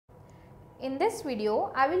In this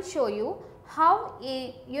video, I will show you how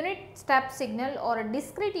a unit step signal or a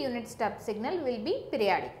discrete unit step signal will be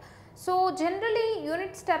periodic. So, generally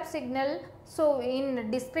unit step signal, so in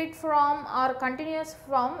discrete form or continuous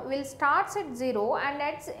form will starts at 0 and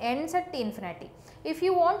ends at infinity. If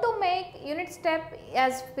you want to make unit step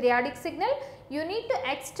as periodic signal, you need to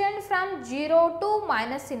extend from 0 to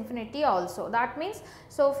minus infinity also. That means,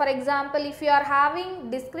 so for example, if you are having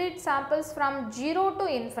discrete samples from 0 to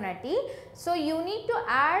infinity, so you need to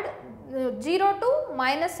add 0 to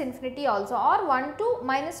minus infinity also, or 1 to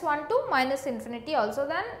minus infinity also,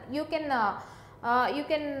 then you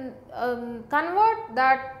can convert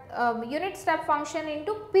that unit step function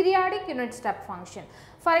into periodic unit step function.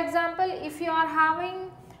 For example, if you are having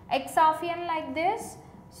x of n like this,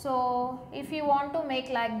 so if you want to make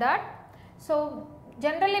like that, so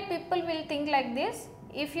generally people will think like this: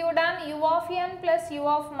 if you done u of n plus u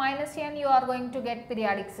of minus n, you are going to get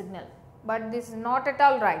periodic signal, but this is not at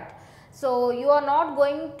all right. So you are not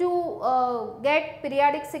going to get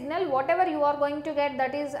periodic signal. Whatever you are going to get,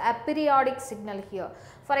 that is a periodic signal here.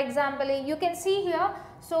 For example, you can see here,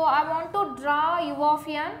 so I want to draw u of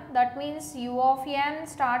n, that means u of n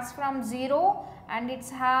starts from 0 and it is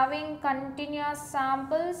having continuous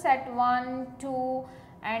samples at 1, 2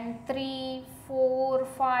 and 3, 4,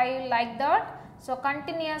 5 like that. So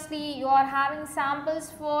continuously you are having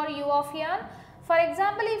samples for u of n. For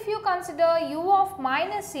example, if you consider u of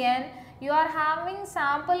minus n, you are having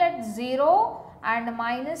sample at 0 and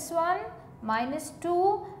minus 1, minus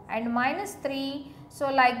 2 and minus 3. So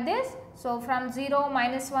like this, so from 0,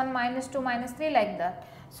 minus 1, minus 2, minus 3 like that.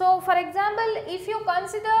 So for example, if you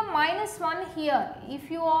consider minus 1 here, if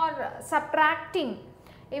you are subtracting,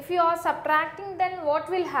 then what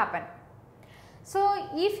will happen? So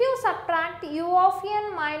if you subtract u of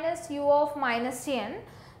n minus u of minus n,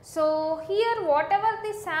 so here whatever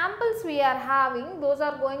the samples we are having, those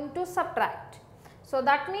are going to subtract. So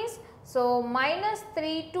that means, so minus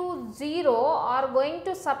 3 to 0 are going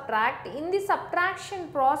to subtract. In the subtraction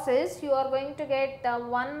process, you are going to get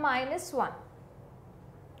 1 minus 1.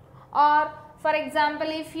 Or for example,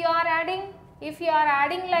 if you are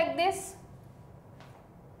adding like this,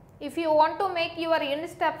 if you want to make your unit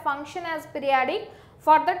step function as periodic,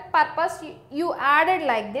 for that purpose you added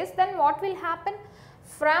like this, then what will happen?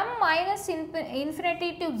 From minus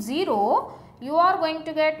infinity to 0, you are going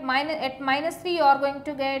to get at minus 3 you are going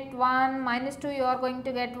to get 1, minus 2 you are going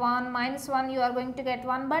to get 1, minus 1 you are going to get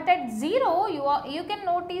 1, but at 0 you can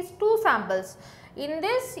notice two samples. In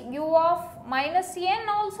this u of minus n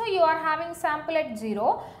also you are having sample at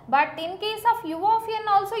 0, but in case of u of n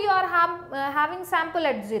also you are having sample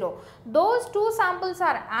at 0. Those two samples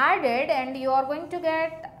are added and you are going to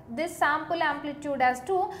get this sample amplitude as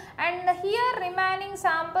 2, and here remaining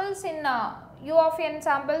samples in u of n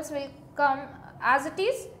samples will come as it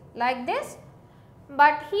is like this.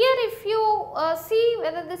 But here if you see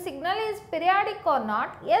whether the signal is periodic or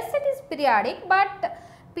not, yes it is periodic, but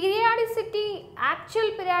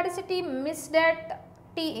actual periodicity missed at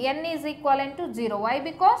n is equivalent to 0. Why?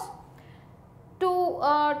 Because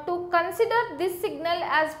to consider this signal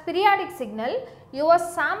as periodic signal, your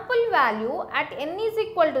sample value at n is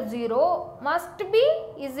equal to 0 must be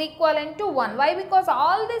is equivalent to 1. Why? Because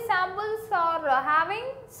all the samples are having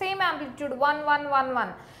same amplitude 1, 1, 1,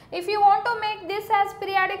 1. If you want to make this as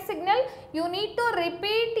periodic signal, you need to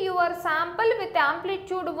repeat your sample with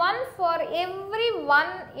amplitude 1 for every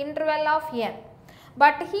one interval of n.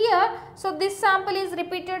 But here, so this sample is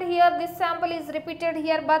repeated here, this sample is repeated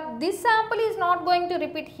here, but this sample is not going to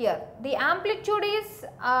repeat here. The amplitude is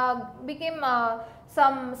became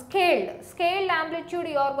some scaled amplitude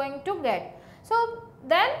you are going to get. So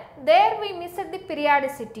then there we missed the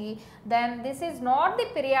periodicity, then this is not the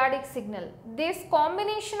periodic signal. This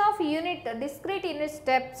combination of discrete unit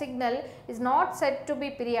step signal is not said to be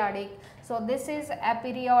periodic. So this is a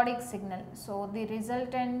periodic signal. So the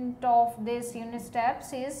resultant of this unit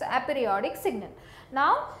steps is a periodic signal.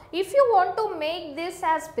 Now if you want to make this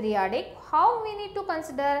as periodic, how we need to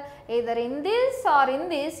consider? Either in this or in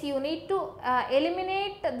this, you need to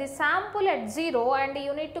eliminate the sample at 0 and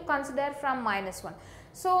you need to consider from minus 1.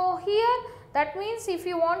 So here that means if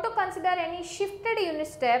you want to consider any shifted unit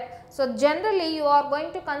step, so generally you are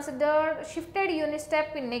going to consider shifted unit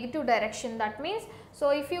step in negative direction. That means, so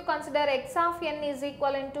if you consider x of n is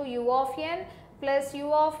equivalent to u of n plus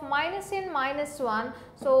u of minus n minus 1,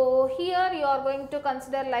 so here you are going to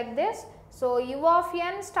consider like this. So u of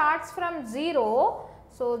n starts from 0,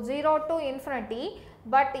 so 0 to infinity,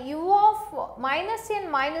 but u of minus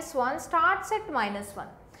n minus 1 starts at minus 1.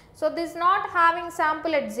 So this is not having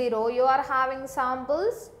sample at 0, you are having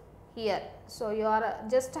samples here. So, you are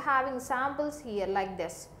just having samples here like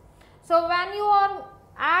this. So, when you are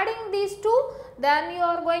adding these two, then you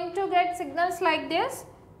are going to get signals like this.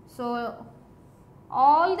 So,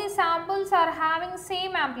 all the samples are having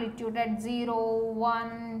same amplitude at 0,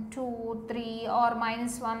 1, 2, 3 or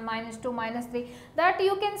minus 1, minus 2, minus 3, that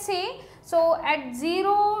you can say. So, at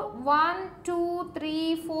 0, 1, 2,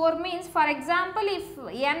 3, 4 means, for example, if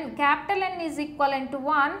n, capital N is equivalent to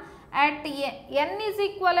 1, at n is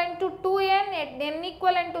equivalent to 2n, at n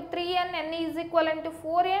equivalent to 3n, n is equivalent to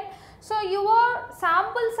 4n. So, your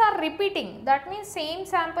samples are repeating, that means same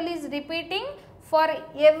sample is repeating for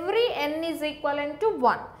every n is equivalent to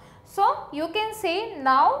 1. So, you can say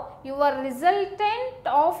now your resultant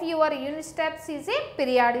of your unit steps is a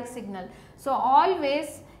periodic signal. So,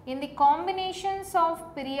 always in the combinations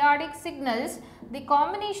of periodic signals, the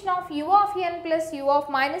combination of u of n plus u of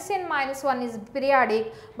minus n minus 1 is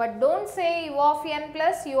periodic, but do not say u of n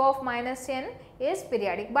plus u of minus n is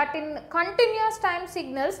periodic. But in continuous time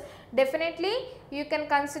signals, definitely you can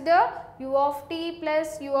consider u of t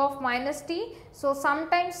plus u of minus t. So,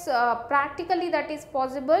 sometimes practically that is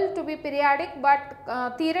possible to be periodic, but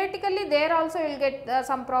theoretically there also you will get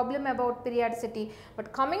some problem about periodicity.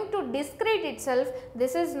 But coming to discrete itself,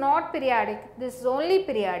 this is not periodic, this is only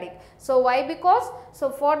periodic. So, why? Because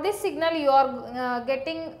for this signal you are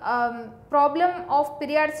getting problem of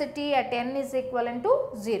periodicity at n is equivalent to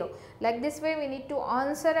 0. Like this way we need to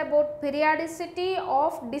answer about periodicity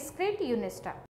of discrete unit step.